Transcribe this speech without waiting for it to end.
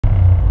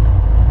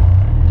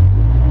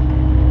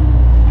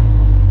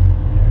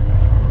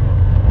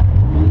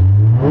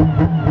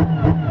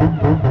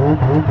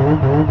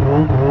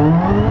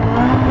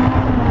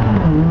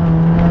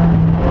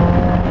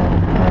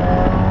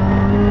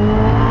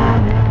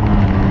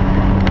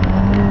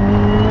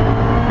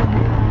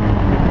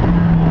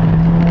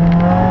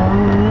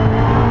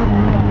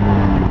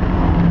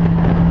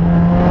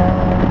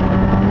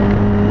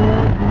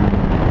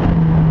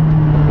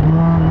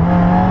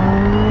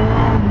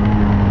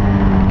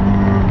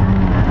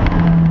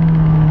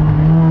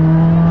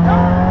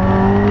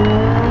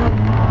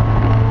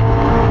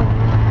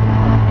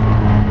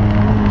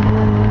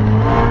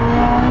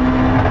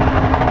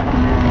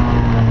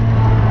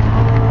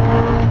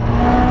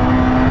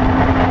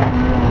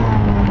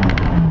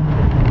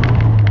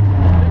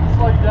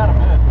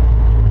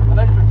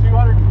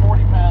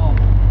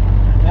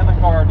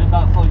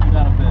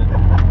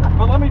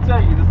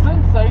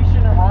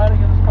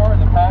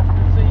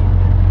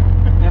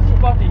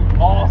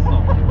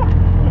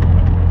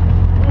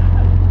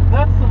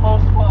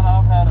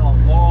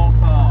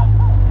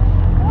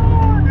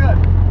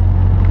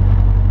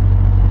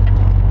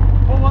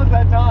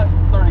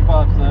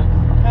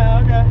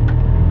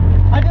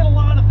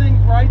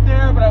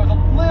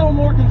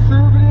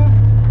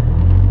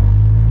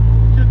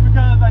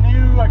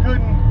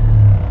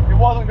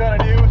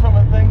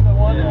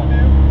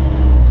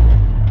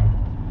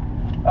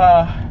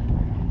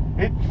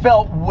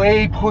felt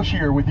way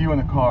pushier with you in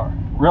the car.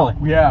 Really?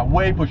 Yeah,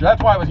 way pushier.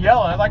 That's why I was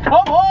yelling. I was like,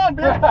 come on,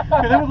 bitch.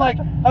 Because it was like,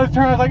 I was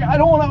like, I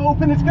don't want to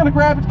open, it's gonna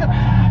grab, it's gonna,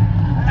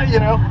 you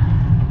know.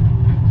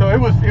 So it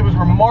was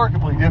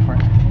remarkably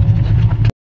different.